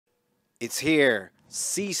It's here,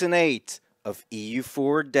 Season 8 of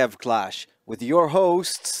EU4 Dev Clash, with your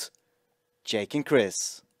hosts, Jake and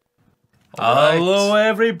Chris. Hello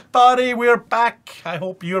everybody, we're back. I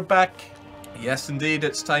hope you're back. Yes, indeed,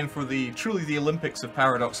 it's time for truly the Olympics of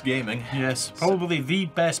Paradox Gaming. Yes, probably the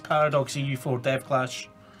best Paradox EU4 Dev Clash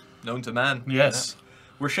known to man. Yes. Yeah.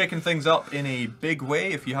 We're shaking things up in a big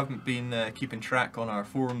way. If you haven't been keeping track on our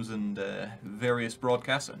forums and various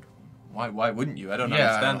broadcasts, and why wouldn't you? I don't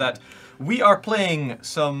understand that. We are playing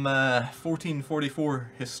some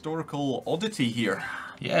 1444 historical oddity here.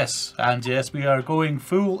 Yes, and yes, we are going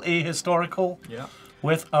full ahistorical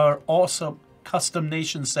with our awesome custom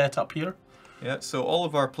nation setup here. Yeah, so all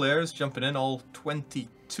of our players jumping in, all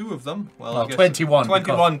 22 of them. Well, 21.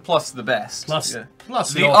 21 plus the best. Plus the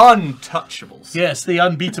untouchables. Yes, the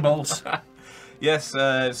unbeatables. Yes,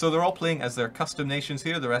 so they're all playing as their custom nations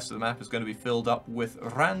here. The rest of the map is going to be filled up with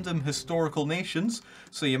random historical nations.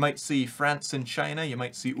 So you might see France and China, you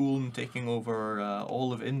might see Ulm taking over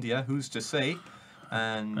all of India, who's to say.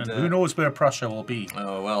 And who knows where Prussia will be.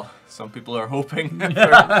 Oh, well, some people are hoping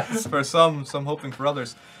for some hoping for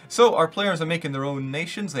others. So our players are making their own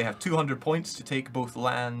nations. They have 200 points to take both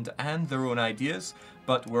land and their own ideas.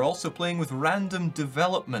 But we're also playing with random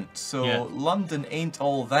development. So London ain't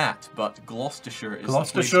all that, but Gloucestershire is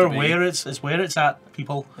Gloucestershire, the place to be. where it's at,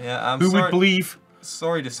 people. Yeah, who would believe?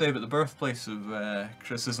 Sorry to say, but the birthplace of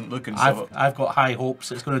Chris isn't looking so. I've got high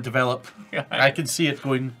hopes it's going to develop. I can see it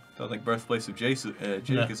going. Don't think birthplace of Jake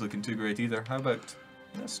is looking too great either. How about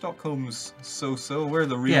Stockholm's so-so? Where are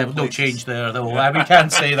the real places? No change there, though. We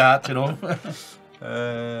can't say that, you know.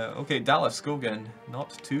 Okay, Dallas, go again. Not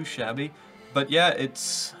too shabby. But yeah,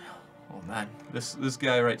 it's... Oh man, this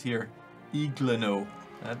guy right here. Iglino.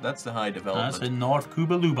 That's the high development. That's in North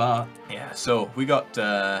Kubaluba. Yeah, so we got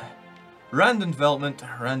random development,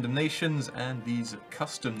 random nations, and these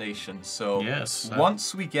custom nations. So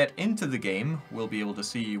once we get into the game, we'll be able to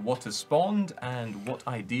see what has spawned and what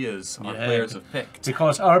ideas our players have picked.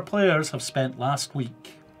 Because our players have spent last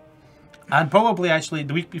week, and probably actually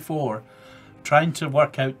the week before, trying to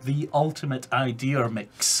work out the ultimate idea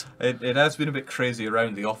mix. It has been a bit crazy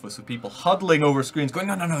around the office with people huddling over screens going,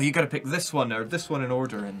 no, you got to pick this one or this one in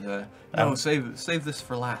order, and no, save this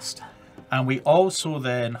for last. And we also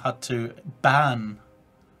then had to ban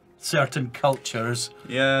certain cultures.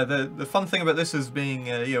 Yeah, the fun thing about this is being,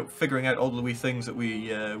 figuring out all the wee things that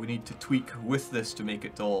we need to tweak with this to make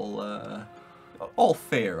it all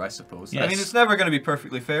fair, I suppose. Yes. I mean, it's never going to be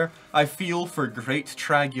perfectly fair. I feel for Great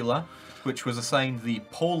Tragula, which was assigned the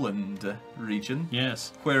Poland region.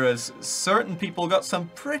 Yes. Whereas certain people got some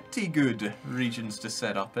pretty good regions to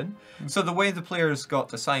set up in. So the way the players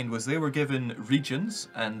got assigned was they were given regions,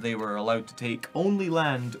 and they were allowed to take only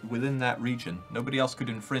land within that region. Nobody else could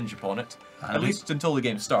infringe upon it, at least until the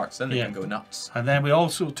game starts. Then they can go nuts. And then we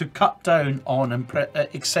also, to cut down on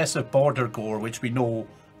excessive border gore, which we know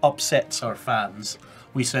upsets our fans,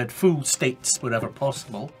 we said full states wherever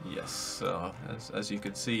possible. Yes, so as you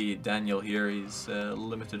can see, Daniel here, he's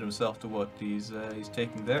limited himself to what he's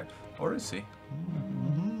taking there. Or is he?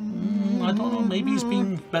 I don't know, maybe he's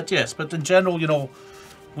been... But yes, but in general, you know,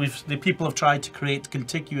 the people have tried to create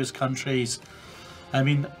contiguous countries, I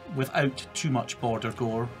mean, without too much border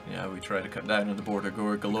gore. Yeah, we try to cut down on the border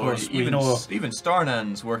gore galore. Even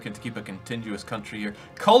Starnan's working to keep a contiguous country here.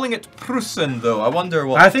 Calling it Prussen, though. I wonder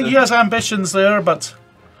what... I think he has ambitions there, but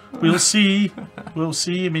we'll see. We'll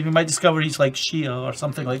see. I mean, we might discover he's like Shia or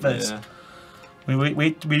something like this. Yeah. We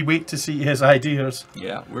wait to see his ideas.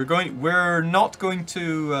 Yeah, we're not going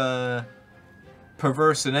to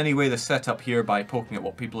perverse in any way the setup here by poking at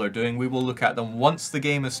what people are doing. We will look at them once the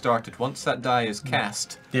game has started. Once that die is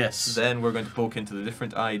cast, then we're going to poke into the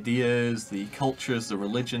different ideas, the cultures, the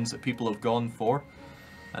religions that people have gone for,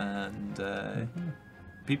 and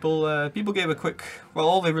people gave a quick. Well,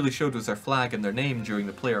 all they really showed was their flag and their name during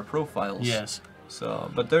the player profiles. Yes.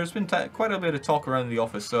 So, but there's been quite a bit of talk around the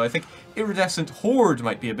office. So I think Iridescent Horde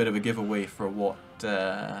might be a bit of a giveaway for what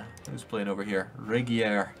who's playing over here.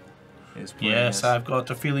 Regier. Yes, I've got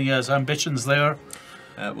a feeling he has ambitions there.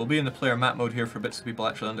 We'll be in the player map mode here for bits so people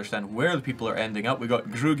actually understand where the people are ending up. We got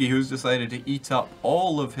Grugi, who's decided to eat up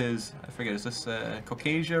all of his, I forget, is this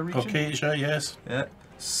Caucasia region? Caucasia, yes. Yeah.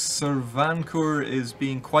 Servankur is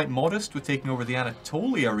being quite modest with taking over the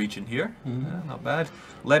Anatolia region here. Not bad.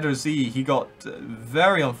 Letter Z, he got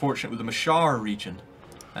very unfortunate with the Mashar region.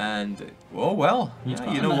 And, oh well,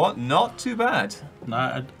 yeah, you know what? Not too bad.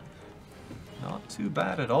 Not too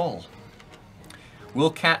bad at all. Will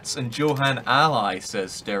Katz and Johan ally,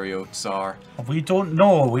 says Stereo Tsar. We don't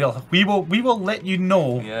know. We will let you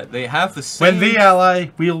know. Yeah, they have the same... When they ally,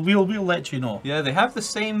 we'll let you know. Yeah, they have the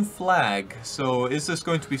same flag. So is this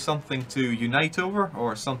going to be something to unite over,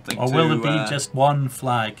 or something or will it be just one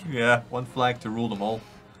flag? Yeah, one flag to rule them all.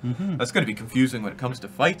 That's going to be confusing when it comes to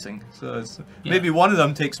fighting. So maybe one of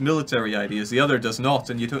them takes military ideas, the other does not,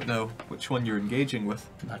 and you don't know which one you're engaging with.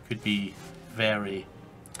 That could be very...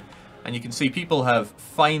 And you can see people have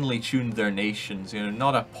finely tuned their nations. You know,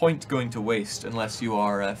 not a point going to waste unless you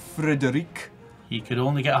are Frederick. He could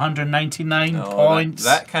only get 199 points.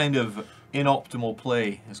 That kind of inoptimal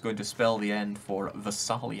play is going to spell the end for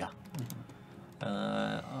Vassalia.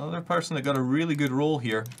 Another person that got a really good roll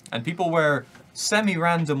here. And people were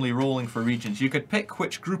semi-randomly rolling for regions. You could pick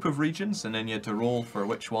which group of regions, and then you had to roll for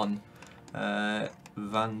which one.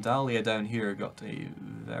 Vandalia down here got a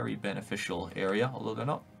very beneficial area, although they're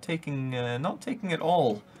not taking it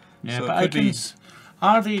all. Yeah, so but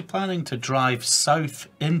are they planning to drive south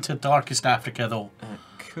into Darkest Africa though?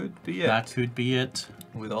 Could be it. That could be it.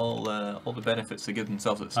 With all the benefits they give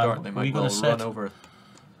themselves at the start, they might well run over.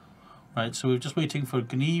 Right, so we're just waiting for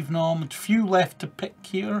Gnevnom. A few left to pick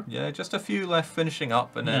here. Yeah, just a few left finishing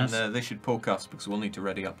up, and then they should poke us because we'll need to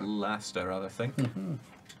ready up last, I rather think.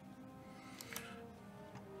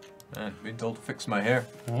 And been told to fix my hair.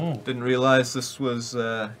 Oh. Didn't realise this was,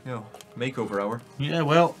 makeover hour. Yeah,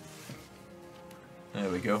 well. There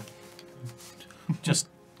we go. Just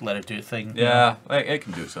let it do a thing. Yeah, it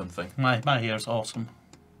can do something. My hair's awesome.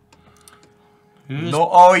 No,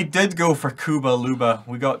 oh, he did go for Kuba Luba.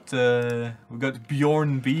 We got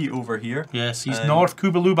Bjorn B over here. Yes, he's North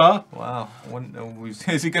Kuba Luba. Wow.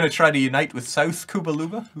 Is he going to try to unite with South Kuba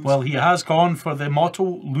Luba? Well, he has gone for the motto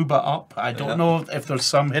Luba up. I don't know if there's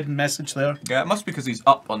some hidden message there. Yeah, it must be because he's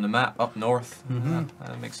up on the map, up north.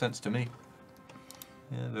 That makes sense to me.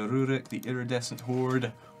 Yeah, the Rurik, the Iridescent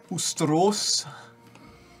Horde, Ustros,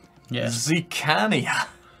 Zicania.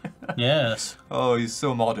 Yes. Oh, he's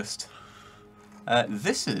so modest.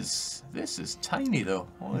 This is tiny though.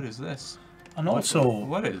 What is this? And also,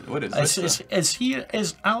 what is this?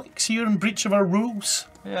 Is Alex here in breach of our rules?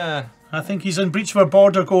 Yeah. I think he's in breach of our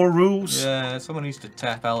border gore rules. Yeah, someone needs to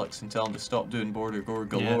tap Alex and tell him to stop doing border gore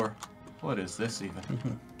galore. Yeah. What is this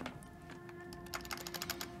even?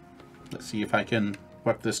 Let's see if I can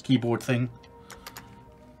work this keyboard thing.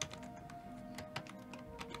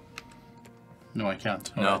 No, I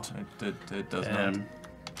can't. No, right. it does not.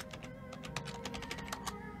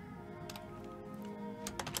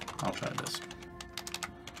 I'll try this.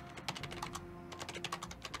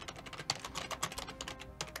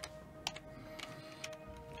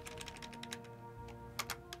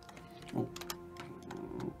 Oh.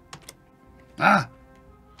 Ah!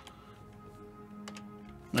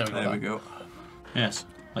 There we go. Yes.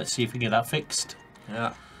 Let's see if we get that fixed.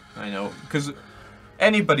 Yeah, I know. Because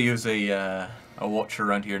anybody who's a watcher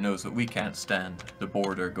around here knows that we can't stand the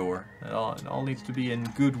border gore. It all needs to be in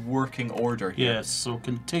good working order here. Yes, so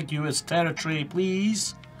contiguous territory,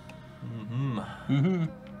 please.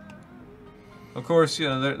 Of course, you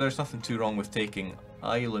know, there's nothing too wrong with taking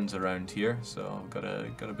islands around here. So got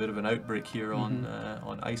a bit of an outbreak here on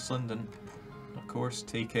Iceland, and of course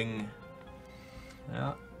taking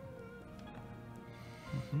Well,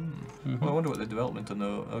 I wonder what the development on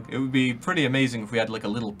the... It would be pretty amazing if we had like a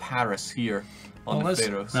little Paris here on the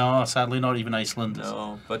Faroes. No, sadly not even Iceland.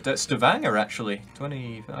 No, but Stavanger actually.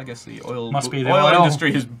 I guess the oil oil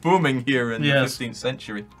industry is booming here in the 15th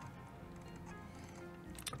century.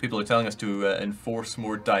 People are telling us to enforce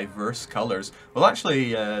more diverse colours. Well,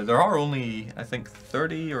 actually, there are only, I think,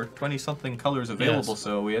 30 or 20 something colours available,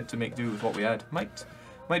 so we had to make do with what we had. Might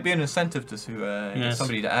be an incentive to get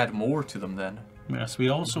somebody to add more to them then. Yes, we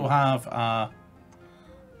also have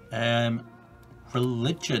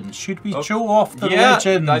religion. Should we show off the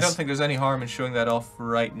religions? I don't think there's any harm in showing that off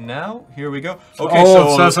right now. Here we go. Okay,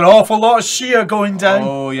 so there's an awful lot of Shia going down.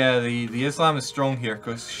 Oh yeah, the Islam is strong here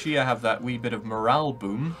because Shia have that wee bit of morale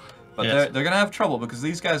boom. But they're going to have trouble because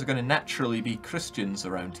these guys are going to naturally be Christians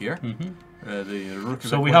around here.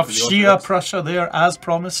 So we have Shia Prussia there as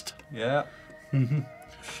promised. Yeah.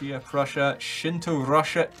 Shia Prussia, Shinto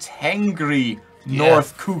Russia, Tengri,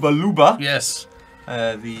 North Kuba Luba. Yes.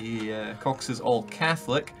 The Cox is all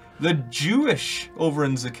Catholic. The Jewish over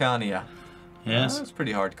in Zicania. Yes. That's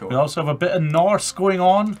pretty hardcore. We also have a bit of Norse going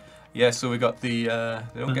on. Yeah, so we got the,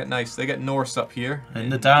 they don't get nice, they get Norse up here. In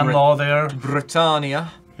the Danelaw there.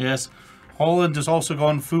 Britannia. Yes. Holland has also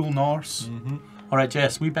gone full Norse. Alright,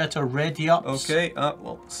 Jess, we better ready up. Okay,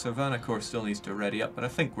 well, Savannah Corps still needs to ready up, but I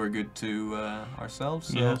think we're good to ourselves.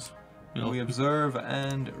 So yes. We observe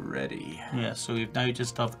and ready. Yeah, so we've now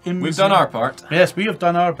just have... We've done our part. Yes, we have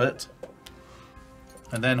done our bit.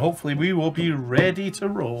 And then hopefully we will be ready to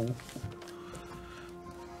roll.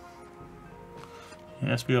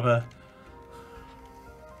 Yes, we have a...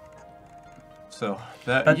 So,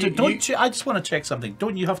 that... I just want to check something.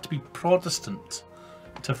 Don't you have to be Protestant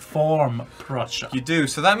to form Prussia? You do,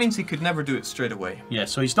 so that means he could never do it straight away. Yeah,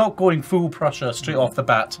 so he's not going full Prussia straight off the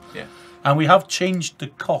bat. Yeah. And we have changed the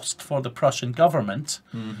cost for the Prussian government.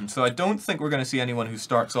 So I don't think we're going to see anyone who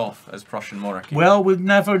starts off as Prussian monarchy. Well, we'll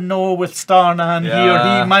never know with Starnan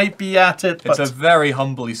here. He might be at it. It's a very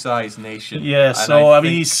humbly sized nation. Yeah, so I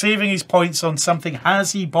mean, he's saving his points on something.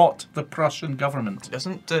 Has he bought the Prussian government?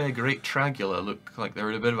 Doesn't Great Tragula look like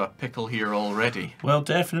they're in a bit of a pickle here already? Well,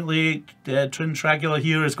 definitely Trin Tragula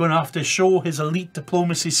here is going to have to show his elite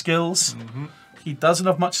diplomacy skills. He doesn't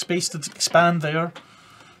have much space to expand there.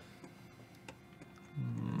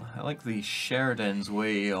 I like the Sheridan's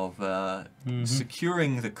way of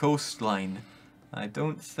securing the coastline. I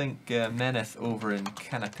don't think Meneth over in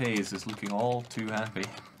Canapés is looking all too happy.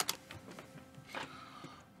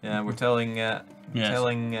 Yeah, we're telling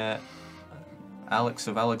Alex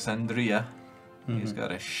of Alexandria he's got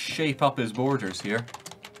to shape up his borders here.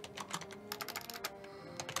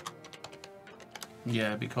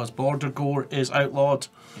 Yeah, because border gore is outlawed.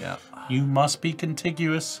 Yeah. You must be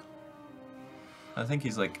contiguous. I think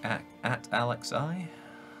he's like at Alex I.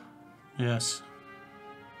 Yes.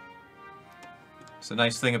 It's a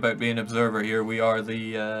nice thing about being observer here. We are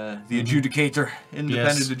the adjudicator,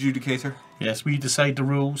 independent adjudicator. Yes, we decide the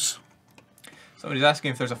rules. Somebody's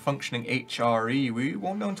asking if there's a functioning HRE. We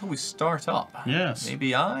won't know until we start up. Yes.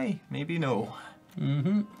 Maybe aye, maybe no.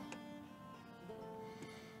 Now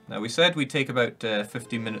we said we'd take about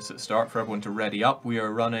 15 minutes at the start for everyone to ready up. We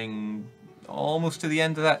are running almost to the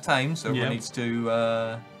end of that time, so everyone needs to...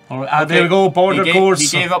 Alright, there we go, border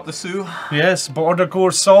course. He gave up the Sioux. Yes, border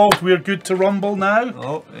course solved. We're good to rumble now.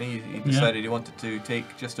 Oh, he decided he wanted to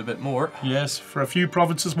take just a bit more. Yes, for a few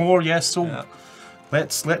provinces more, yes, so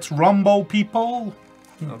let's rumble, people.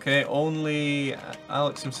 Okay, only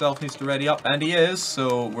Alex himself needs to ready up, and he is,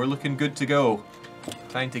 so we're looking good to go.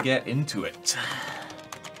 Time to get into it.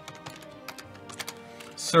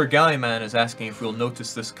 Sir Guyman is asking if we'll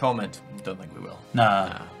notice this comment. Don't think we will.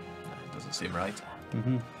 Nah. Doesn't seem right.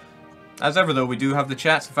 As ever, though, we do have the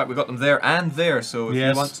chats. In fact, we've got them there and there. So if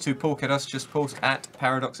you want to poke at us, just post at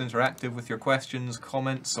Paradox Interactive with your questions,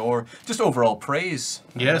 comments, or just overall praise.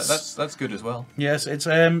 Yes. That's good as well. Yes, it's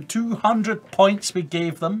 200 points we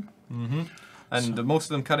gave them. And most of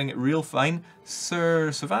them cutting it real fine.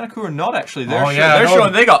 Sir Savannahcourt not actually. They're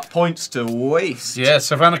showing they got points to waste. Yeah,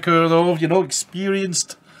 Savannahcourt, though, you know,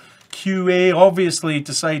 experienced QA obviously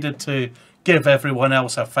decided to give everyone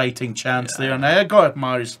else a fighting chance there. And I got to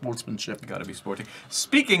admire sportsmanship. Got to be sporting.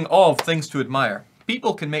 Speaking of things to admire,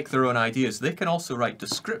 people can make their own ideas. They can also write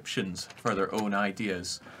descriptions for their own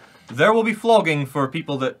ideas. There will be flogging for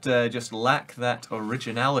people that just lack that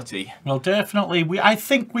originality. Well, definitely. I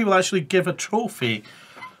think we will actually give a trophy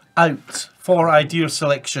out for idea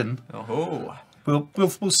selection. Oh.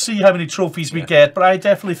 We'll see how many trophies we get, but I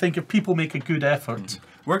definitely think if people make a good effort.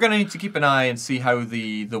 We're going to need to keep an eye and see how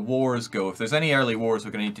the wars go. If there's any early wars,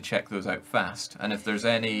 we're going to need to check those out fast. And if there's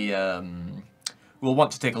any... we'll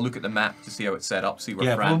want to take a look at the map to see how it's set up, see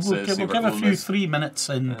where France is, we'll give a few 3 minutes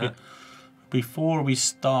in before we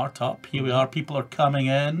start up. Here we are. People are coming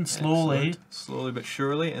in slowly. Excellent. Slowly but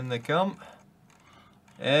surely, in they come.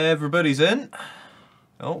 Everybody's in.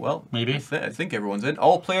 Oh, well, maybe. I think everyone's in.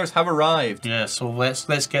 All players have arrived. Yeah, so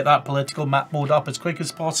let's get that political map mode up as quick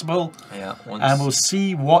as possible. Yeah. And we'll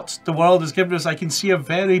see what the world has given us. I can see a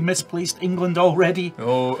very misplaced England already.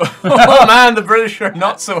 Oh, oh man, the British are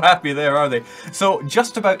not so happy there, are they? So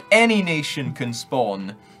just about any nation can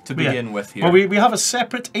spawn to begin with here. Well, we have a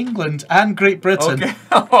separate England and Great Britain. Okay.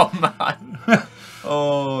 Oh, man.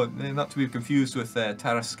 Oh, not to be confused with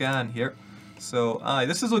Tarascan here. So,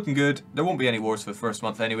 this is looking good. There won't be any wars for the first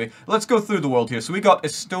month anyway. Let's go through the world here. So we got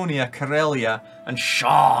Estonia, Karelia, and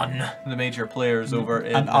Sean, the major players over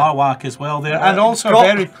in... And Arawak as well there. And also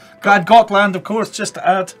Gotland, of course, just to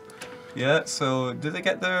add. Yeah, so do they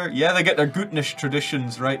get their... Yeah, they get their Gutnish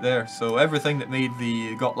traditions right there. So everything that made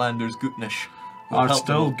the Gotlanders Gutnish are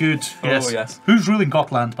still good. Yes. Oh, yes. Who's ruling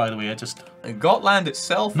Gotland, by the way? Gotland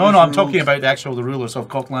itself? No, I'm talking about the rulers of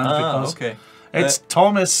Gotland. Because okay. It's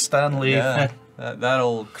Thomas Stanley. Yeah, that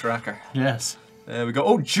old cracker. Yes. There we go.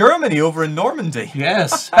 Oh, Germany over in Normandy.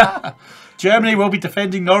 Yes. Germany will be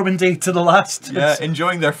defending Normandy to the last. Yeah,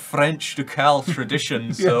 enjoying their French ducal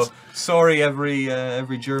tradition. So sorry,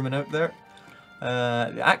 every German out there.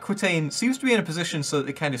 Aquitaine seems to be in a position so that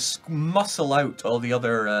they kind of muscle out all the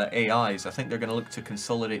other AIs. I think they're going to look to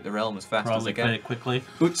consolidate the realm as fast as they can. Probably quickly.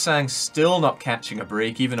 Utsang still not catching a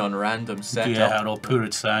break, even on random setup. Yeah, no, poor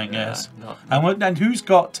Utsang, yes. And who's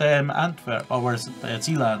got Antwerp? Or where's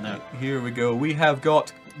Zeeland there? Here we go. We have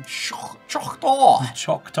got Choctaw.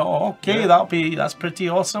 Choctaw. Okay, that's pretty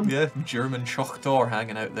awesome. Yeah, German Choctaw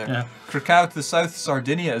hanging out there. Yeah. Krakow to the south,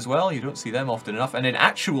 Sardinia as well. You don't see them often enough. And in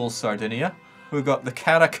actual Sardinia, we've got the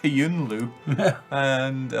Karakayunlu.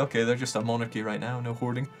 And, okay, they're just a monarchy right now, no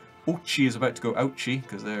hoarding. Ochi is about to go ouchie,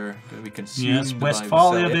 because they're going to be consumed. Yes,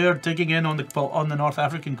 Westphalia, they're digging in on the North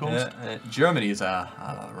African coast. Germany is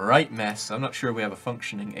a right mess. I'm not sure we have a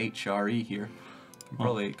functioning HRE here.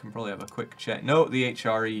 Can probably have a quick check. No, the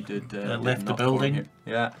HRE did left the building.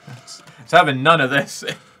 Yeah, it's having none of this.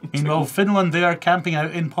 Meanwhile, Finland, they are camping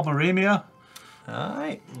out in Pomerania.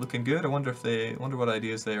 Alright, looking good. I wonder what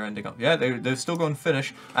ideas they're ending up. Yeah, they're still going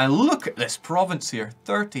Finnish. And look at this province here.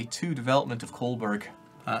 32 development of Kolberg.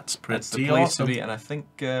 That's pretty That's the place awesome. to be, and I think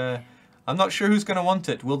I'm not sure who's going to want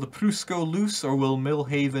it. Will the Prus go loose, or will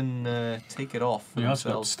Millhaven take it off for We also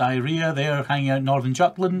got themselves? Styria, they're hanging out in northern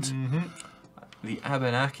Jutland. The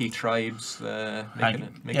Abenaki tribes making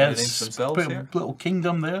a name for themselves here. Little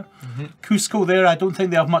kingdom there. Cusco there, I don't think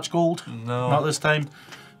they have much gold. No. Not this time.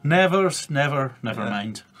 Never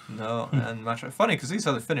mind. No, and funny because these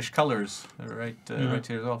are the Finnish colours. They're right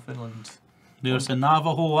here as well, Finland. There's a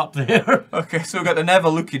Navajo up there. Okay, so we've got the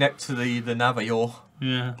Nevaluki next to the Navajo.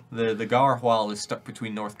 Yeah. The Garhwal is stuck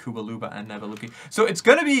between North Kubaluba and Nevaluki. So it's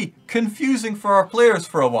going to be confusing for our players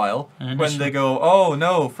for a while when they go, oh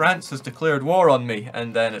no, France has declared war on me.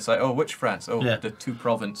 And then it's like, oh, which France? Oh, the two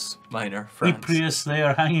province minor France. Ypres, they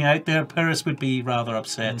are hanging out there. Paris would be rather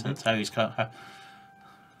upset at how he's got.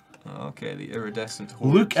 Okay, the iridescent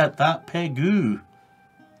hordes. Look at that Pegu.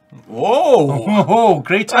 Whoa! Oh,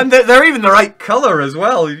 great! And they're even the right colour as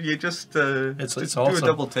well. You just it's do awesome. a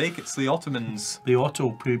double take. It's the Ottomans. The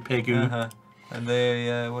Otto Pegu. And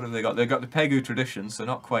they, what have they got? They've got the Pegu tradition, so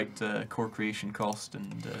not quite core creation cost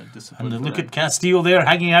and discipline. And look at Castile there,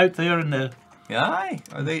 hanging out there in the. Yeah, aye.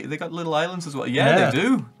 Are they got little islands as well? Yeah, they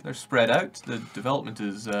do. They're spread out. The development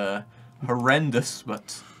is horrendous,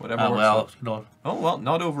 but whatever. Oh well,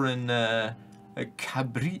 not over in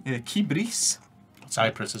Kibris.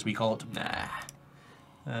 Cyprus, as we call it. Nah.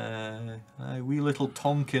 Wee little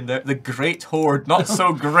Tonkin there. The Great Horde, not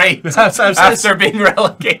so great after being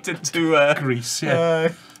relegated to Greece,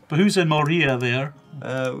 yeah. But who's in Moria there?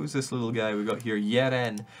 Who's this little guy we got here?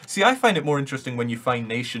 Yeren. See, I find it more interesting when you find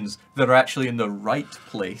nations that are actually in the right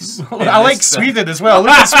place. I like Sweden as well.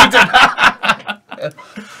 Look at Sweden.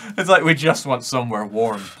 It's like we just want somewhere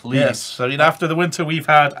warm, please. Yes, I mean, after the winter we've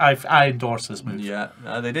had, I endorse this move. Yeah,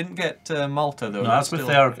 they didn't get Malta though. No, that's with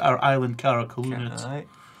our island Karakulunit. Right.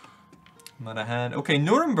 Manahan. Okay,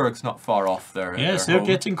 Nuremberg's not far off there. Yes, they're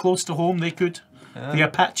getting close to home. They could. The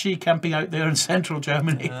Apache camping out there in central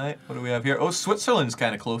Germany. Right. What do we have here? Oh, Switzerland's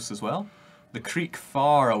kind of close as well. The creek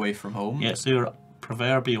far away from home. Yes, their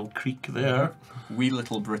proverbial creek there. Wee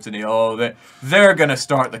little Brittany. Oh, they're going to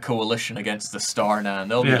start the coalition against the Starnan.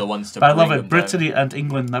 They'll be the ones to bring them down. I love it. Brittany and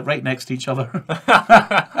England right next to each other.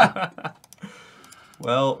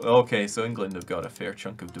 Well, okay, so England have got a fair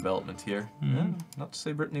chunk of development here. Not to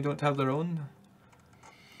say Brittany don't have their own.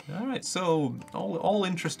 All right, so all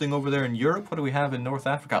interesting over there in Europe. What do we have in North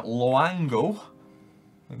Africa? Loango.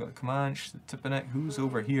 We've got Comanche, Tipanek. Who's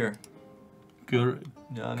over here?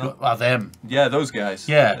 Them. Yeah, those guys.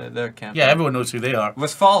 Yeah. They're camping. Yeah, everyone knows who they are.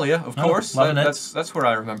 Westphalia, of course. That's where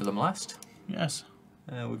I remember them last. Yes.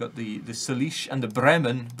 We've got the Salish and the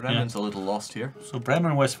Bremen. Bremen's a little lost here. So Bremen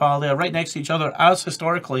and Westphalia right next to each other, as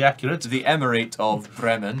historically accurate. The Emirate of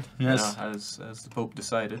Bremen, yes, as the Pope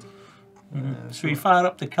decided. So we fire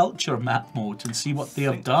up the culture map mode and see what they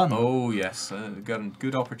have done. Oh yes, we've got a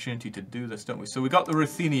good opportunity to do this, don't we? So we got the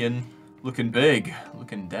Ruthenian looking big,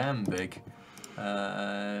 looking damn big.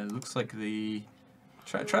 Looks like the...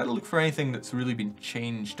 Try to look for anything that's really been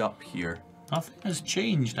changed up here. Nothing has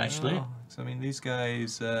changed, actually. Oh, so, I mean, these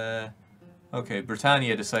guys... okay,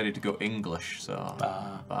 Britannia decided to go English, so...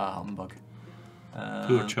 Bah humbug.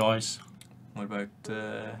 Poor choice. What about...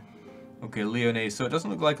 okay, Lyonnais. So it doesn't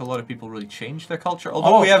look like a lot of people really changed their culture.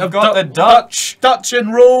 Although we have got the Dutch. Dutch in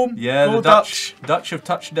Rome. Yeah, the Dutch have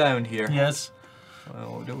touched down here. Yes.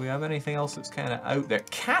 Well, do we have anything else that's kind of out there?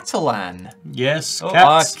 Catalan. Yes.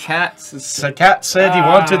 Cats. Cats. So Cat said he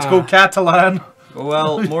wanted to go Catalan.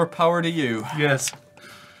 Well, more power to you. Yes.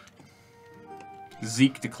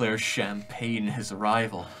 Zeke declares Champagne his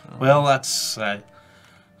rival. Well, that's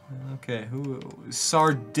Okay, who?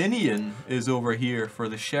 Sardinian is over here for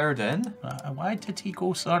the Sheridan. Why did he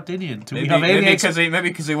go Sardinian? Do Maybe, we have any maybe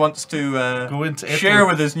because he wants to go into share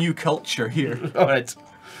with his new culture here. All right.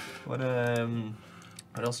 What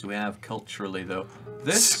else do we have culturally though?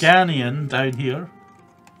 This Scanian down here.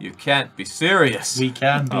 You can't be serious. We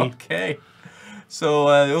can be. Okay. So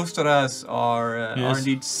the Osteras are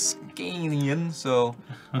indeed Scanian. So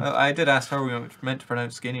I did ask how we were meant to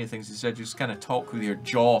pronounce Scanian things. He said you just kind of talk with your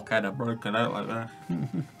jaw kind of broken out like that.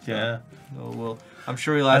 Yeah. So well, I'm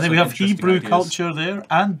sure he'll have. And then we have Hebrew culture there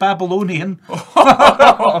and Babylonian.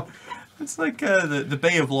 It's like the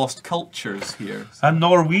Bay of Lost Cultures here. So. And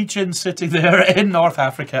Norwegian sitting there in North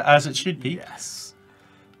Africa, as it should be. Yes.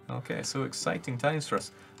 Okay, so exciting times for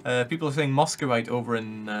us. People are saying Muscovite over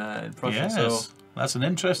in Prussia. Yes, so that's an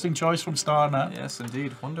interesting choice from Starnat. yes,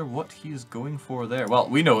 indeed. Wonder what he's going for there. Well,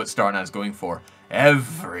 we know what Starnat's going for.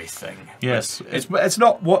 Everything. Yes, it's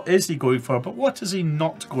not what is he going for, but what is he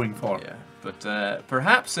not going for? Yeah, but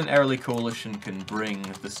perhaps an early coalition can bring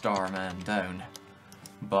the Starman down.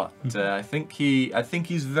 But I think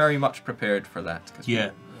he's very much prepared for that.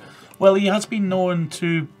 Yeah. Well, he has been known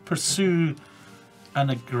to pursue an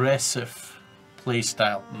aggressive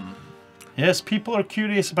playstyle. Yes, people are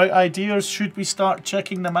curious about ideas. Should we start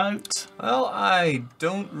checking them out? Well, I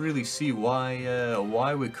don't really see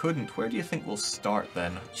why we couldn't. Where do you think we'll start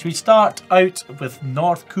then? Should we start out with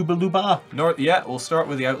North Kubaluba? Yeah, we'll start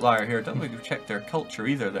with the outlier here. Don't think we've checked their culture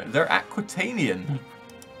either. They're Aquitanian.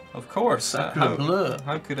 Of course.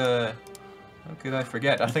 How could I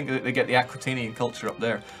forget? I think they get the Aquitanian culture up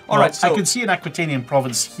there. All right, so I can see an Aquitanian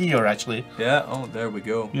province here, actually. Yeah. Oh, there we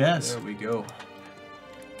go. Yes. There we go.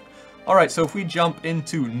 All right, so if we jump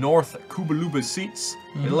into North Kubaluba seats,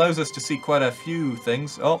 it allows us to see quite a few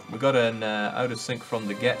things. Oh, we got an out of sync from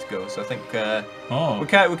the get-go, so I think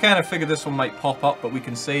we kind of figured this one might pop up, but we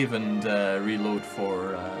can save and reload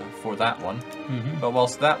for that one. But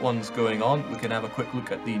whilst that one's going on, we can have a quick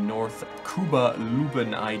look at the North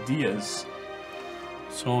Kubaluban ideas.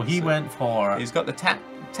 So he went for... He's got the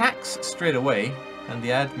tax straight away and the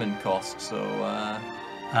admin cost, so...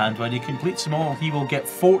 and when he completes them all, he will get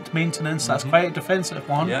fort maintenance. That's quite a defensive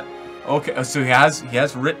one. Yeah. Okay. So he has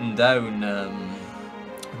written down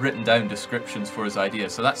descriptions for his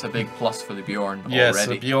ideas. So that's a big plus for the Bjorn yes,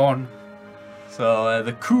 already. Yes, the Bjorn. So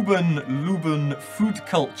the Kuban-Luban food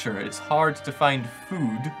culture. It's hard to find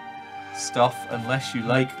food stuff unless you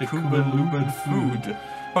like the Kuban-Luban food.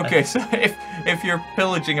 Okay. So if you're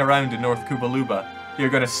pillaging around in North Kubaluba, you're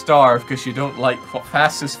going to starve because you don't like what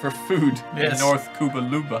passes for food in North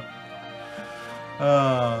Kubaluba.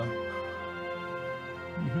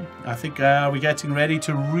 I think we're getting ready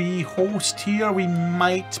to re-host here. We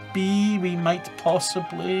might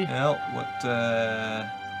possibly. Well,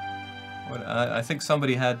 I think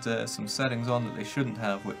somebody had some settings on that they shouldn't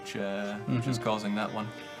have, which is causing that one.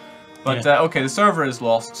 But okay, the server is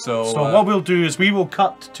lost, so... So what we'll do is we will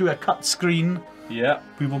cut to a cut screen. Yeah.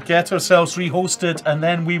 We will get ourselves rehosted, and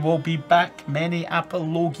then we will be back. Many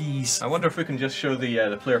apologies. I wonder if we can just show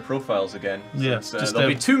the player profiles again. Yes. There'll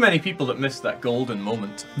be too many people that missed that golden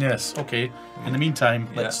moment. Yes. Okay. In the meantime,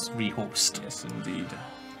 let's rehost. Yes, indeed.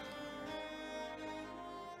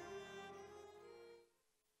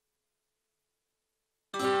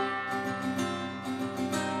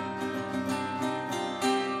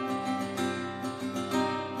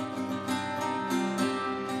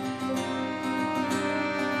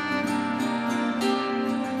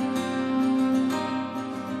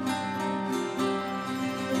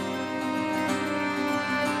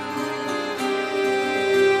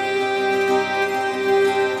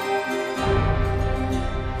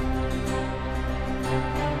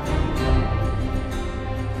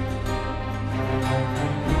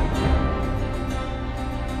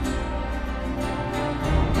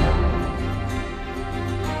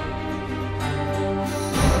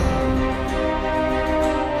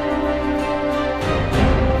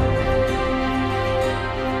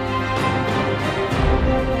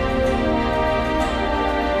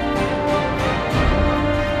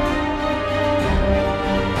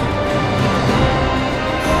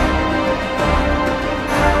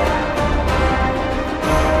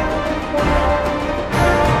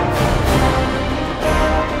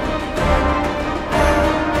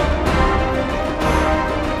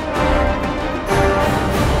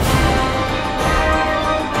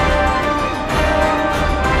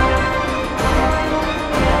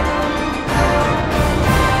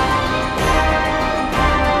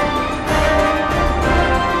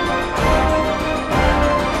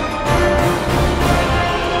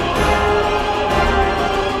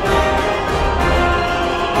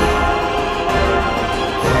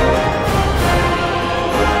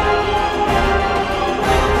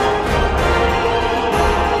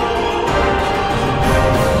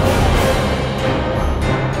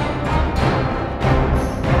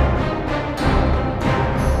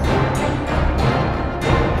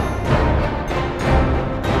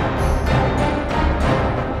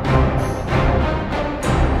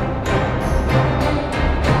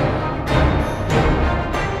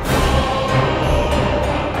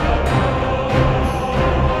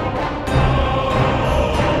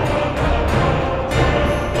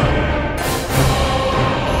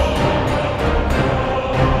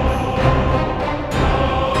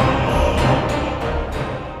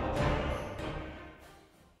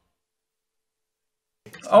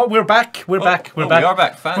 Oh, we're back. We're back. We're back. We are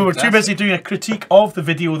back. Fantastic. We were too busy doing a critique of the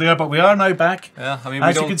video there, but we are now back. Yeah, I mean,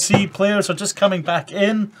 as you can see, players are just coming back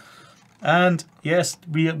in. And yes,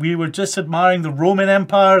 we were just admiring the Roman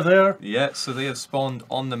Empire there. Yeah, so they have spawned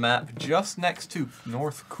on the map just next to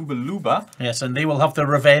North Kubaluba. Yes, and they will have their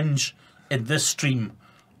revenge in this stream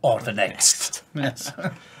or the next. Yes.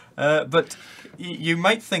 But you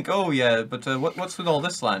might think, oh yeah, but what's with all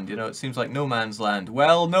this land? You know, it seems like no man's land.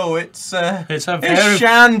 Well, no, it's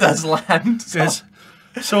Shanda's land. So. Yes.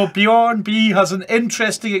 So Bjorn B has an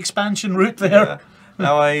interesting expansion route there. Yeah.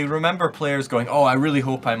 Now I remember players going, oh, I really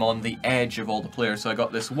hope I'm on the edge of all the players, so I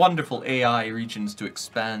got this wonderful AI regions to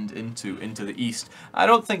expand into the east. I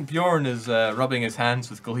don't think Bjorn is rubbing his hands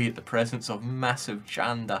with glee at the presence of massive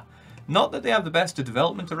Chanda. Not that they have the best of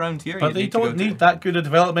development around here. But they don't need that good a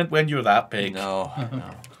development when you're that big. No,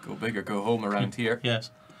 no. Go big or go home around here. Yes.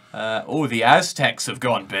 Oh, the Aztecs have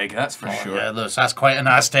gone big, that's for sure. Yeah, that's quite an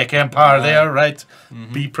Aztec empire there, right?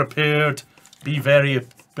 Be prepared. Be very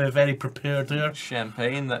prepared there.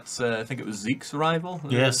 Champagne, that's, I think it was Zeke's rival.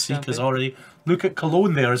 Yes, Zeke is already... Look at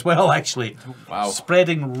Cologne there as well, actually. Wow.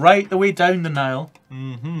 Spreading right the way down the Nile.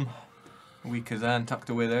 Wee Kazan tucked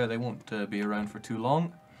away there. They won't be around for too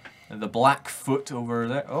long. The Blackfoot over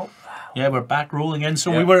there. Oh. Yeah, we're back rolling in. So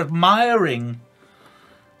we were admiring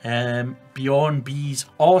Bjorn B's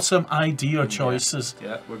awesome idea choices.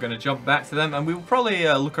 Yeah, we're going to jump back to them, and we will probably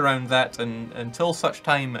look around that until such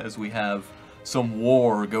time as we have some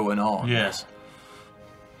war going on. Yes.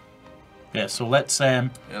 Yeah, so let's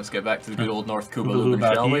get back to the good old North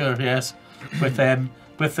Kubaluba, shall we? Yes.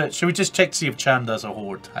 With it, should we just check to see if Chanda's a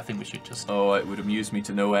horde? I think we should just. Oh, it would amuse me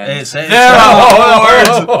to no end.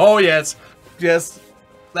 Oh yes, yes.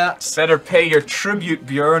 That's better pay your tribute,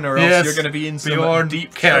 Bjorn, or else you're going to be in some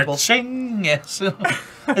deep trouble. Yes.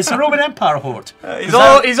 It's the Roman Empire horde.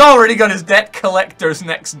 He's already got his debt collectors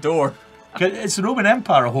next door. It's the Roman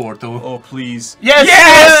Empire horde, though. Oh, please. Yes!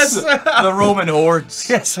 Yes! The Roman hordes.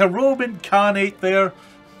 Yes, a Roman Khanate there.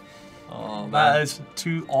 Oh, man. That is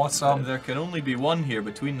too awesome. There can only be one here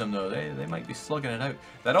between them, though. They might be slugging it out.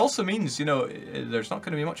 That also means, you know, there's not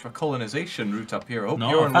going to be much of a colonization route up here. I hope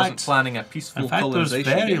Bjorn wasn't planning a peaceful colonization. In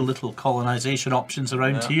fact, there's very little colonization options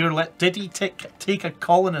around here. Did he take a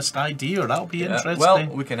colonist idea? That'll be interesting. Well,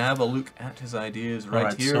 we can have a look at his ideas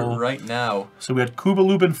right here, right now. So we had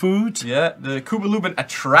Kubaluban food. Yeah, the Kubaluban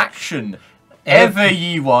attraction.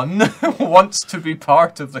 Everyone wants to be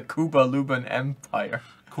part of the Kubaluban Empire.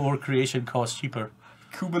 Core creation costs cheaper.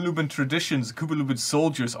 Kubaluban traditions, Kubaluban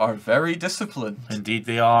soldiers are very disciplined. Indeed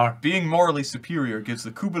they are. Being morally superior gives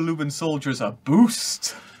the Kubaluban soldiers a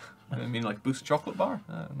boost. I mean, like boost chocolate bar?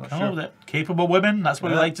 I'm not sure. Capable women, that's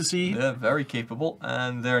what I like to see. Yeah, very capable.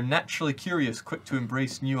 And they're naturally curious, quick to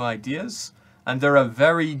embrace new ideas. And they're a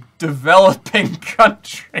very developing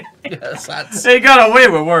country. Yes, that's... They got away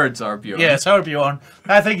with words, our Bjorn. Yes, our Bjorn.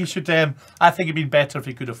 I think he should. I think it'd be better if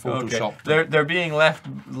he could have photoshopped. Okay. They're being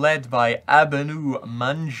led by Abenu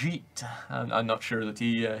Manjit. I'm not sure that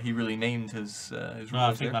he really named his No,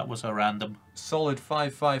 I think that was a random. Solid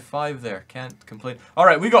 555 there. Can't complain. All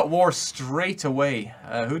right, we got war straight away.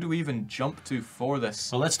 Who do we even jump to for this?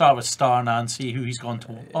 So let's start with Starnan, see who he's gone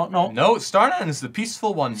to. Oh no. No, Starnan is the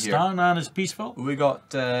peaceful one here. Starnan is peaceful. We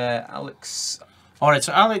got Alex. All right,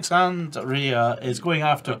 so Alexandria is going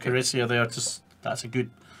after Carissia there. That's a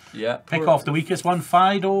good pick off the weakest one.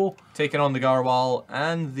 Fido taking on the Garwal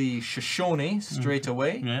and the Shoshone straight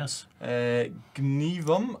away. Yes.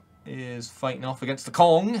 Gnevum is fighting off against the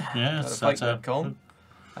Kong. Yes, that's a Kong.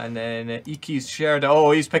 And then Iki's shared.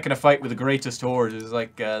 Oh, he's picking a fight with the greatest horde. It's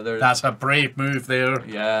like that's a brave move there.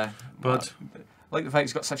 Yeah, but I like the fact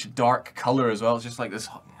he's got such a dark color as well. It's just like this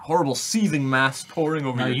horrible seething mass pouring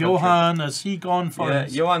over your Johan, has he gone for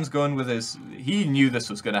his... Johan's gone with his... He knew this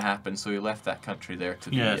was going to happen, so he left that country there to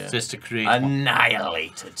be just to create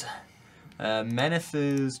annihilated. Meneth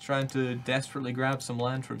is trying to desperately grab some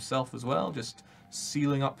land for himself as well, just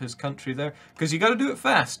sealing up his country there. Because you got to do it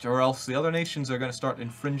fast, or else the other nations are going to start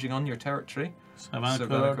infringing on your territory.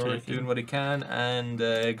 Savanakor doing what he can, and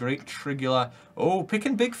Great Trigula. Oh,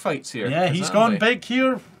 picking big fights here. Yeah, he's gone big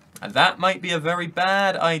here. And that might be a very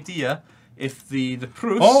bad idea if the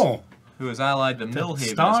Prus, who has allied the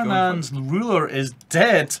Millhaven, Starnan's ruler is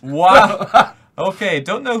dead. Wow. Okay,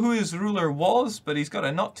 don't know who his ruler was, but he's got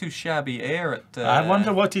a not too shabby heir at... I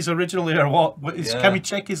wonder what his original heir was. Can we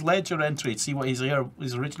check his ledger entry to see what his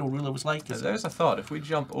original ruler was like? There's a thought. If we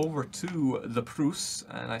jump over to the Prus,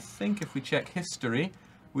 and I think if we check history,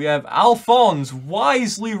 we have Alphonse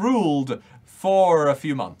wisely ruled for a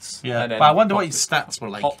few months. Yeah, but I wonder what his stats were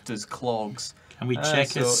like. Popped his clogs. Can we check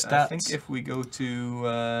his stats? I think if we go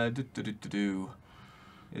to...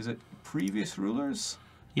 Is it previous rulers?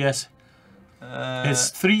 Yes. It's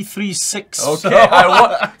 336. Okay,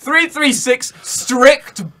 336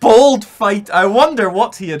 strict bold fight. I wonder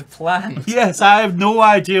what he had planned. Yes, I have no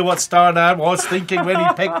idea what Starnan was thinking when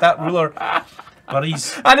he picked that ruler. But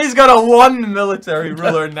he's got a 1 military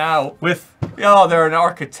ruler now. With they're an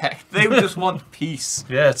architect. They just want peace.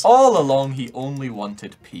 Yes. All along, he only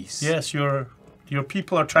wanted peace. Yes, your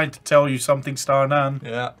people are trying to tell you something, Starnan.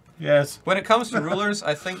 Yeah. Yes. When it comes to rulers,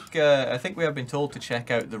 I think we have been told to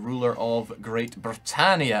check out the ruler of Great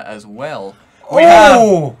Britannia as well. We have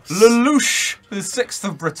Lelouch, the 6th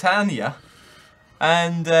of Britannia,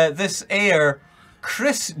 and this heir,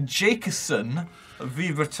 Chris Jacobson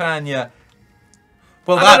v Britannia.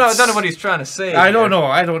 Well, I don't know what he's trying to say. I don't know.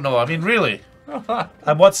 I mean, really.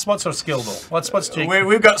 And what's her skill though? What's Jake?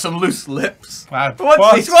 We've got some loose lips.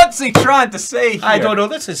 What's he trying to say here? I don't know.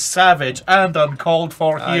 This is savage and uncalled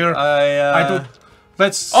for here. I don't.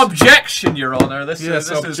 Let's objection, Your Honour. This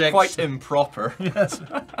is quite improper. Yes.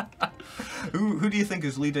 Who do you think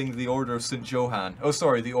is leading the Order of St. Johann? Oh,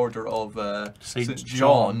 sorry, the Order of St.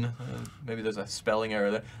 John. Maybe there's a spelling error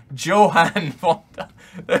there. Johann Fonda.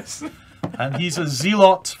 And he's a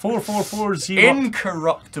zealot. 444 zealot.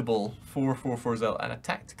 Incorruptible. 444 zealot. And a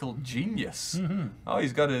tactical genius. Mm-hmm. Oh,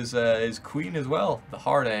 he's got his queen as well. The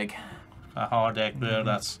hard egg. A hard egg there,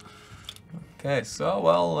 that's... Okay, so,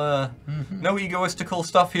 well, no egoistical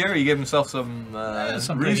stuff here. He gave himself some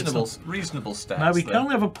reasonable stats. Now, we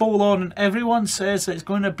currently have a poll on, and everyone says it's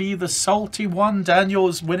going to be the salty one. Daniel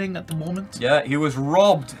is winning at the moment. Yeah, he was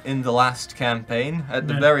robbed in the last campaign, at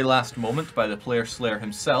the very last moment, by the player slayer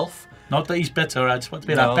himself. Not that he's bitter, I just want to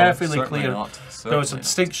be that perfectly clear. There was a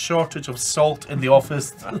distinct shortage of salt in the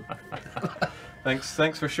office.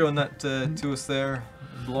 Thanks for showing that to us there,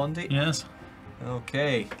 Blondie. Yes.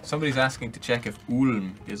 Okay, somebody's asking to check if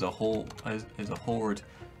Ulm is a horde.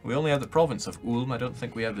 We only have the province of Ulm. I don't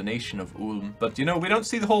think we have the nation of Ulm. But we don't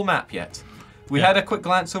see the whole map yet. We had a quick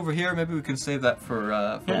glance over here. Maybe we can save that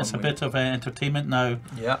for it's a bit of entertainment now.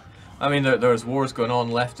 Yeah. I mean, there's wars going on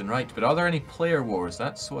left and right, but are there any player wars?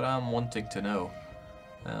 That's what I'm wanting to know.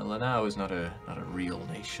 Lanao is not a real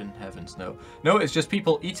nation, heavens no. No, it's just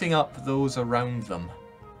people eating up those around them.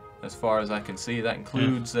 As far as I can see, that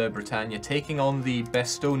includes Britannia taking on the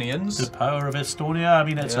Bestonians. The power of Estonia, I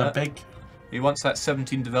mean, it's a big... He wants that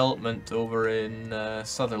 17 development over in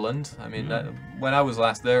Sutherland. I mean, when I was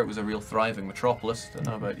last there, it was a real thriving metropolis. Don't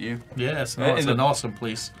know about you. Yes, it's an awesome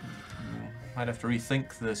place. Might have to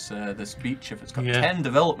rethink this beach if it's got 10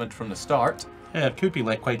 development from the start. Yeah, it could be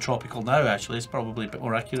like quite tropical now, actually. It's probably a bit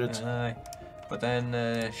more accurate. But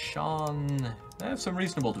then Sean... They have some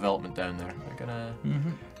reasonable development down there. They're gonna...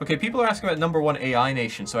 Okay, people are asking about #1 AI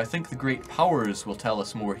nation, so I think the Great Powers will tell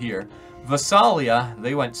us more here. Vassalia,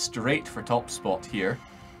 they went straight for top spot here.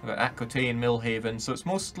 We've got Aquitaine, Millhaven, so it's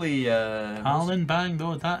mostly... Allenbang,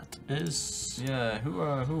 though, that is... Yeah,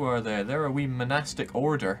 who are there? They're a wee monastic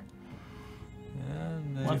order.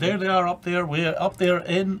 Well, there they are up there. We're up there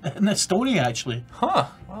in Estonia, actually. Huh.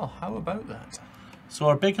 Well, how about that? So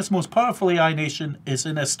our biggest, most powerful AI nation is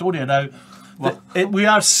in Estonia now. We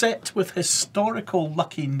are set with historical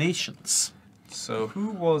lucky nations. So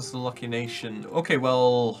who was the lucky nation? Okay,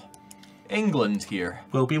 well, England here.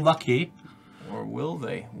 Will be lucky. Or will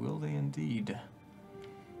they? Will they indeed?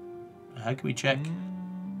 How can we check?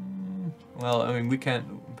 Well, I mean,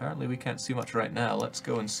 apparently we can't see much right now. Let's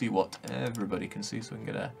go and see what everybody can see so we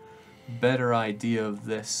can get a better idea of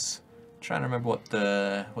this. I'm trying to remember what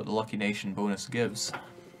the lucky nation bonus gives.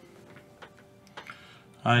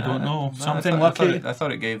 I don't know. Something lucky. I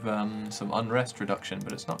thought it gave some unrest reduction,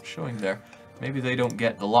 but it's not showing there. Maybe they don't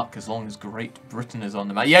get the luck as long as Great Britain is on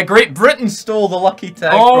the map. Yeah, Great Britain stole the lucky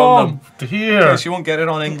tag from them. Here. She won't get it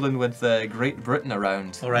on England with Great Britain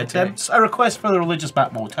around. All right, a request for the religious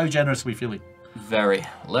map mode. How generous are we feeling? Very.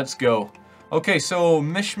 Let's go. Okay, so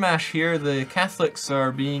mishmash here. The Catholics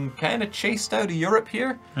are being kind of chased out of Europe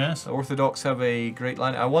here. Yes. The Orthodox have a great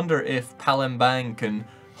line. I wonder if Palembang can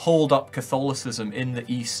hold up Catholicism in the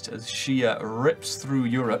East as Shia rips through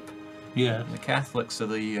Europe. Yeah. The Catholics of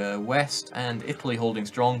the West and Italy holding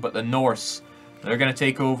strong, but the Norse, they're going to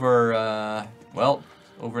take over, well,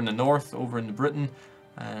 over in the North, over in Britain,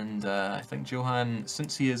 and I think Johann,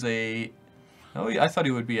 since he is a... Oh, I thought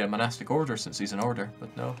he would be a monastic order since he's an order,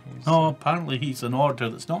 but no. No, apparently he's an order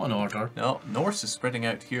that's not an order. No, Norse is spreading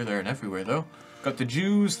out here, there, and everywhere, though. Got the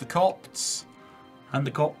Jews, the Copts... And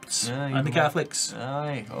the Copts, and the Catholics.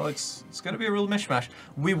 Aye, oh, it's going to be a real mishmash.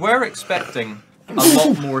 We were expecting a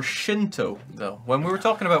lot more Shinto, though. When we were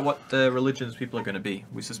talking about what religions people are going to be,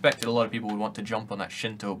 we suspected a lot of people would want to jump on that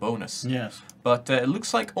Shinto bonus. Yes. But it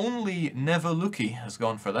looks like only Nevaluki has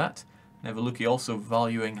gone for that. Nevaluki also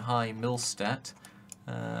valuing high mill stat.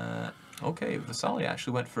 Okay, Vasali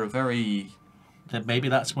actually went for a very... Maybe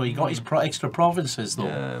that's where he got his extra provinces, though.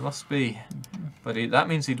 Yeah, must be. But that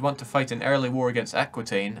means he'd want to fight an early war against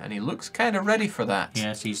Aquitaine, and he looks kind of ready for that.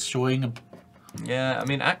 Yes, he's showing... Yeah, I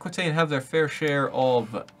mean, Aquitaine have their fair share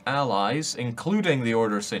of allies, including the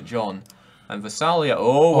Order of St. John. And Vassalia,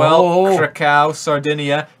 Krakow,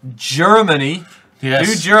 Sardinia, Germany. Yes.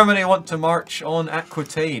 Do Germany want to march on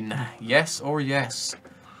Aquitaine? Yes or yes?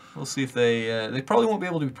 We'll see if they probably won't be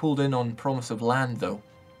able to be pulled in on promise of land, though.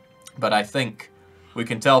 But I think we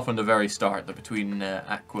can tell from the very start that between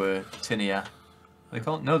Aquitania... they're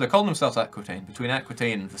calling themselves Aquitaine. Between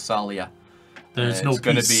Aquitaine and Vassalia... There's no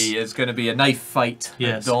peace. It's going to be a knife fight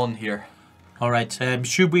at dawn here. All right.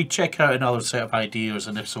 Should we check out another set of ideas,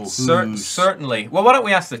 and if so, whose? Certainly. Well, why don't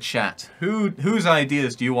we ask the chat? Whose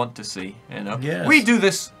ideas do you want to see? You know, yes. We do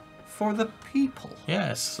this for the people.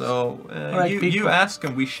 Yes. So right, you ask,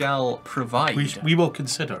 and we shall provide. We will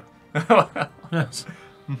consider. Yes.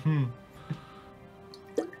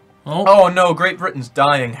 Oh no! Great Britain's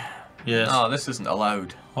dying. Yes. Oh, this isn't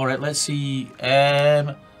allowed. All right. Let's see.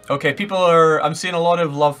 Okay, people are... I'm seeing a lot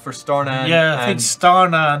of love for Starnan. Yeah, I think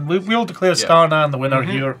Starnan... We'll declare Starnan the winner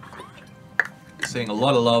here. Seeing a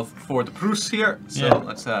lot of love for the Prus here. So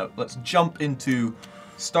let's jump into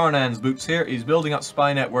Starnan's boots here. He's building up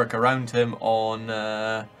spy network around him on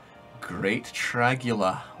Great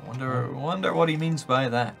Tragula. Wonder what he means by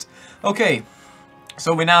that. Okay,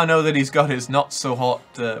 so we now know that he's got his not so hot...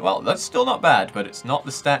 well, that's still not bad, but it's not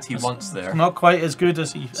the stat he wants there. Not quite as good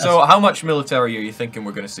as he... So how much military are you thinking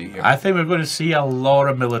we're going to see here? I think we're going to see a lot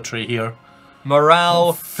of military here.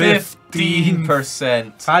 Morale, 15%.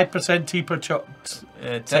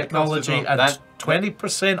 5% technology and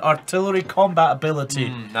 20% artillery combat ability.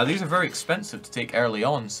 Now, these are very expensive to take early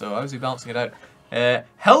on, so how's he balancing it out?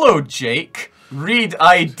 Hello, Jake. Read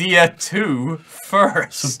idea 2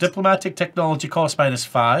 first. So diplomatic technology cost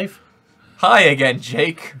 -5. Hi again,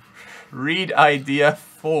 Jake. Read idea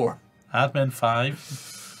 4. Admin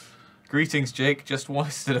 5. Greetings, Jake. Just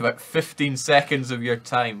wasted about 15 seconds of your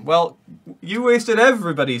time. Well, you wasted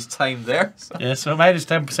everybody's time there. So. Yeah, so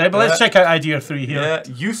 -10%. But let's check out idea 3 here. Yeah,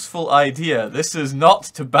 useful idea. This is not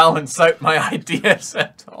to balance out my ideas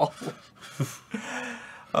at all.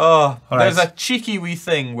 Oh, there's a cheeky wee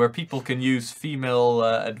thing where people can use female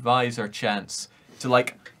advisor chance to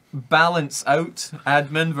like balance out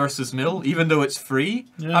admin versus mill, even though it's free.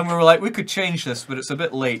 Yeah. And we were like, we could change this, but it's a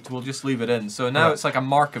bit late. We'll just leave it in. So now it's like a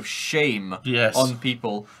mark of shame on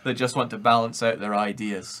people that just want to balance out their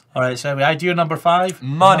ideas. All right, so idea number 5.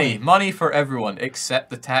 Money for everyone except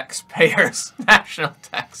the taxpayers. National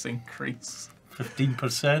tax increase.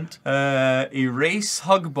 15%. Erase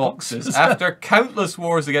hug boxes. After countless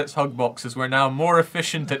wars against hug boxes, we're now more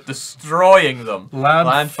efficient at destroying them.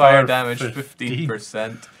 Land fire damage,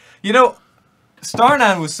 15%. You know,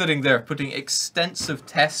 Starnan was sitting there putting extensive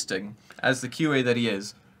testing, as the QA that he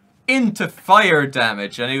is, into fire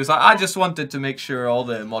damage, and he was like, I just wanted to make sure all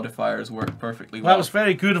the modifiers work perfectly well. That was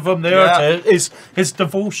very good of him there. His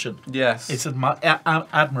devotion. Yes. It's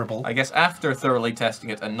admirable. I guess after thoroughly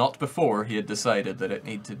testing it, and not before, he had decided that it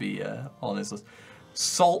needed to be on his list.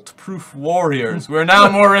 Salt-proof warriors. We're now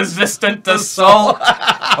more resistant to salt.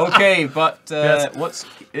 Okay, but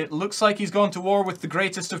it looks like he's gone to war with the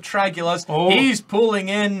greatest of Tragulas. Oh. He's pulling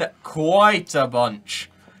in quite a bunch.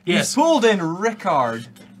 He's pulled in Rickard.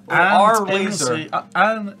 And laser.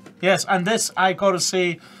 And this, I gotta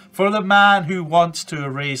say, for the man who wants to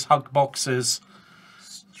erase hug boxes.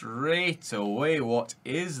 Straight away, what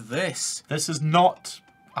is this? This is not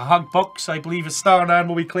a hug box, I believe Starnan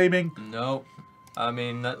will be claiming. No. I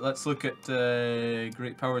mean, let's look at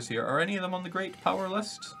great powers here. Are any of them on the great power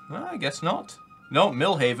list? Well, I guess not. No,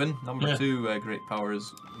 Millhaven, number 2 great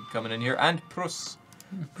powers coming in here. And Prus.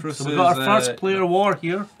 So we've got our first player war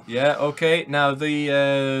here. Yeah, okay. Now the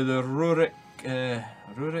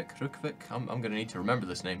Rukvik, I'm going to need to remember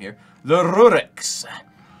this name here. The Ruriks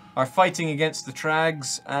are fighting against the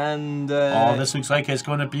Trags, and... oh, this looks like it's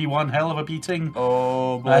going to be one hell of a beating.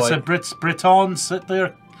 Oh, boy. That's a Briton sit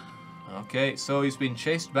there. Okay, so he's been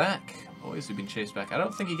chased back. Oh, has he been chased back? I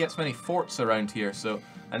don't think he gets many forts around here, so...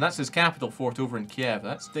 And that's his capital fort over in Kiev.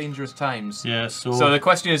 That's dangerous times. Yeah, so the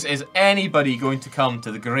question is anybody going to come to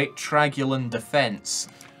the Great Tragulan defense?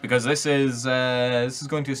 Because this is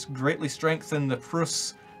going to greatly strengthen the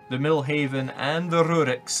Prus the Millhaven and the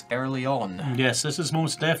Ruriks early on. Yes, this is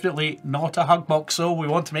most definitely not a hug box, so we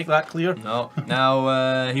want to make that clear. No.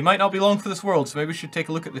 Now, he might not be long for this world, so maybe we should take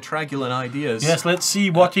a look at the Tragulan ideas. Yes, let's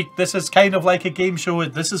see what you... This is kind of like a game show.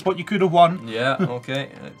 This is what you could have won. Yeah,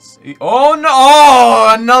 okay. Oh, no!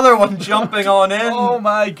 Oh, another one jumping on in! Oh,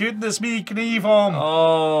 my goodness me, Gneevom!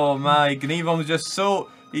 Oh, my. Gneevom was just so...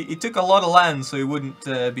 He took a lot of land, so he wouldn't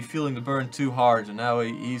be feeling the burn too hard, and now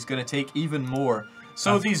he's going to take even more.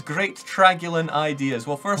 So these great Tragulan ideas.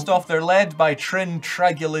 Well, first off, they're led by Trin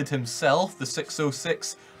Tragulid himself, the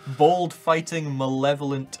 606, bold, fighting,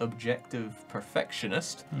 malevolent, objective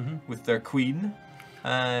perfectionist, with their queen.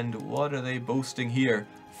 And what are they boasting here?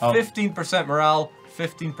 15% morale,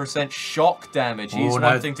 15% shock damage. He's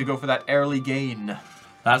wanting to go for that early gain.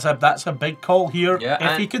 That's a big call here.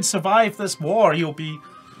 Yeah, if he can survive this war, he'll be...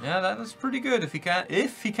 Yeah, that's pretty good if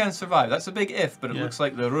he can survive. That's a big if, but it looks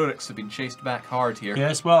like the Ruriks have been chased back hard here.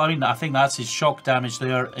 Yes, well, I mean, I think that's his shock damage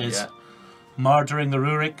there, is murdering the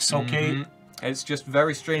Ruriks, okay? It's just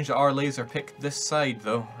very strange that our laser picked this side,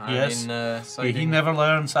 though. Yes. I mean, he never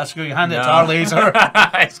learns. That's good. You hand it to our laser.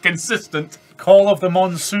 It's consistent. Call of the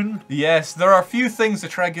monsoon. Yes, there are few things the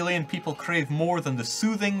Tragulan people crave more than the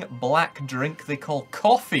soothing black drink they call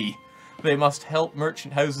coffee. They must help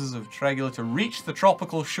merchant houses of Tragula to reach the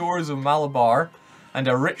tropical shores of Malabar, and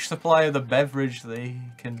a rich supply of the beverage they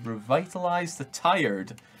can revitalize the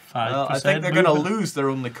tired. Well, I think they're going to lose their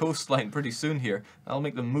only coastline pretty soon here. That'll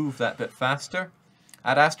make them move that bit faster.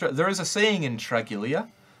 Ad Astra, there is a saying in Tragulia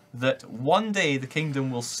that one day the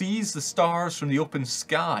kingdom will seize the stars from the open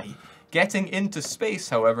sky. Getting into space,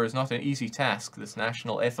 however, is not an easy task. This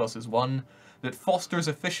national ethos is one that fosters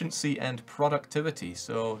efficiency and productivity.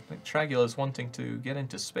 So I think Tragula is wanting to get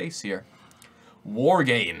into space here. War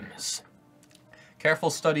games.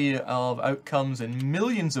 Careful study of outcomes in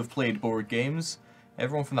millions of played board games.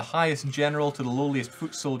 Everyone from the highest general to the lowliest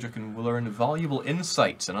foot soldier can learn valuable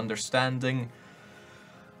insights and understanding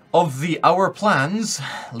of our plans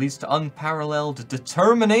leads to unparalleled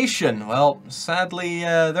determination. Well, sadly,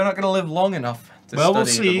 they're not going to live long enough to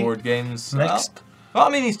study the board games. Next. Well, I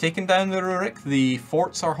mean, he's taken down the Rurik. The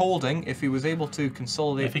forts are holding. If he was able to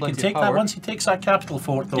consolidate plenty of power. If he can take that, once he takes that capital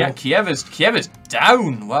fort, though. Yeah, Kiev is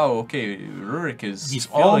down. Wow, okay, Rurik is... He's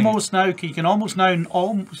almost now, he can almost now,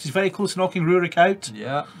 he's very close to knocking Rurik out.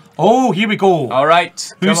 Yeah. Oh, here we go. All right,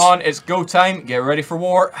 come on, it's go time. Get ready for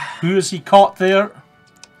war. Who has he caught there?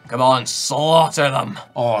 Come on, slaughter them.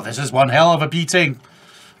 Oh, this is one hell of a beating.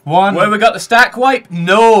 Where we got the stack wipe?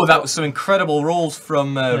 No, that was some incredible rolls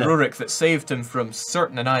from Rurik that saved him from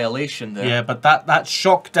certain annihilation there. Yeah, but that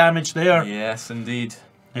shock damage there. Yes, indeed.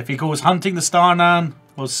 If he goes hunting the Starnan,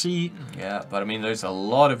 we'll see. Yeah, but I mean, there's a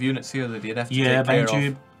lot of units here that you'd have to take care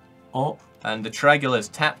of. Oh. And the Tragula is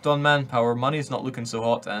tapped on manpower. Money's not looking so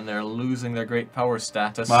hot, and they're losing their great power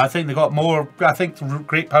status. Well, I think they got more. I think the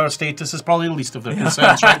great power status is probably the least of their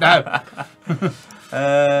concerns right now.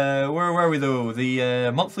 Where were we though? The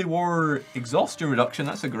monthly war exhaustion reduction,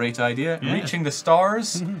 that's a great idea. Yeah. Reaching the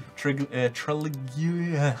stars.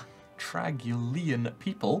 Tragulian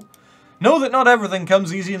people know that not everything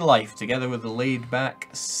comes easy in life. Together with the laid-back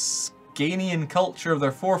Scanian culture of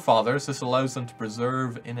their forefathers, this allows them to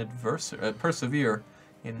persevere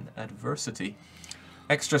in adversity.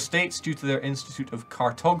 Extra states due to their Institute of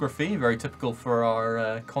Cartography, very typical for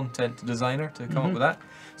our content designer to come up with that.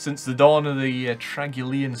 Since the dawn of the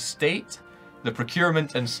Tragulian state, the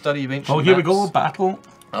procurement and study of ancient here we go, battle.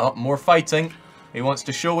 Oh, more fighting. He wants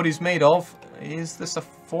to show what he's made of. Is this a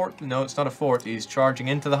fort? No, it's not a fort. He's charging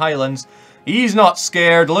into the highlands. He's not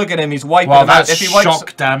scared. Look at him. He's wiping them out. If he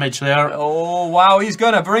shock damage there. Oh, wow. He's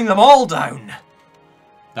going to bring them all down.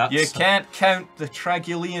 You can't count the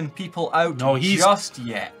Tragulian people out just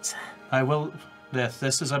yet. I will...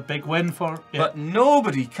 This is a big win for... Yeah. But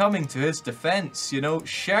nobody coming to his defense, you know.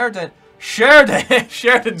 Sheridan's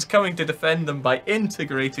coming to defend them by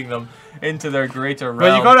integrating them into their greater realm.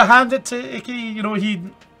 Well, you got to hand it to Icky. You know,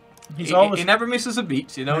 he's always... He never misses a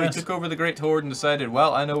beat, you know. Yes. He took over the Great Horde and decided,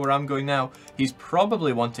 well, I know where I'm going now. He's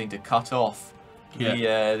probably wanting to cut off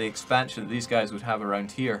the expansion that these guys would have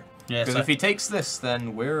around here. Because if he takes this,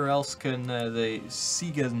 then where else can the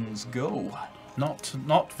Sigans go?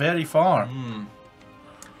 Not very far.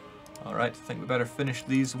 Alright, I think we better finish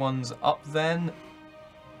these ones up then.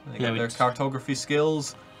 They got their cartography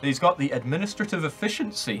skills. He's got the administrative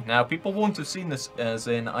efficiency. Now, people won't have seen this as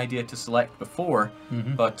an idea to select before,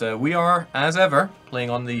 but we are, as ever, playing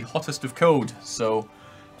on the hottest of code, so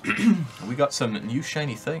we got some new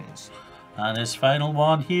shiny things. And his final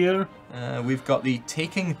one here. We've got the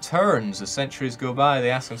taking turns. As centuries go by, they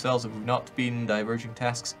ask themselves if we've not been diverging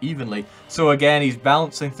tasks evenly. So again, he's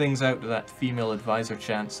balancing things out to that female advisor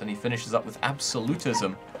chance, and he finishes up with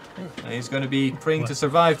absolutism. He's going to be praying to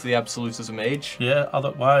survive to the absolutism age. Yeah,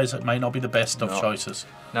 otherwise it might not be the best of choices.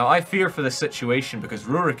 Now, I fear for this situation because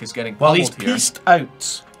Rurik is getting pummeled here. Well, he's pieced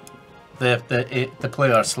out the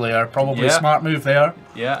player slayer. Probably a smart move there.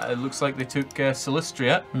 Yeah, it looks like they took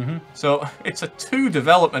Silistria. So it's a 2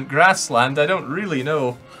 development grassland. I don't really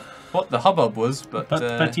know what the hubbub was,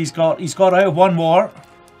 but he's got out of 1 war.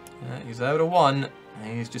 He's out of 1.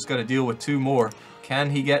 And he's just got to deal with 2 more.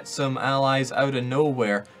 Can he get some allies out of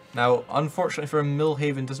nowhere? Now, unfortunately for him,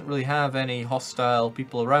 Millhaven doesn't really have any hostile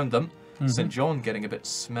people around them. St. John getting a bit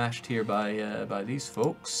smashed here by these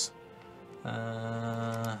folks.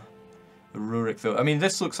 Rurik, though. I mean,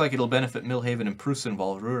 this looks like it'll benefit Millhaven and Prusen,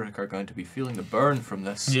 while Rurik are going to be feeling the burn from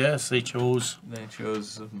this. Yes, they chose. They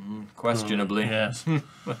chose questionably. Yes.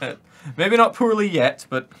 Maybe not poorly yet,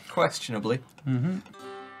 but questionably.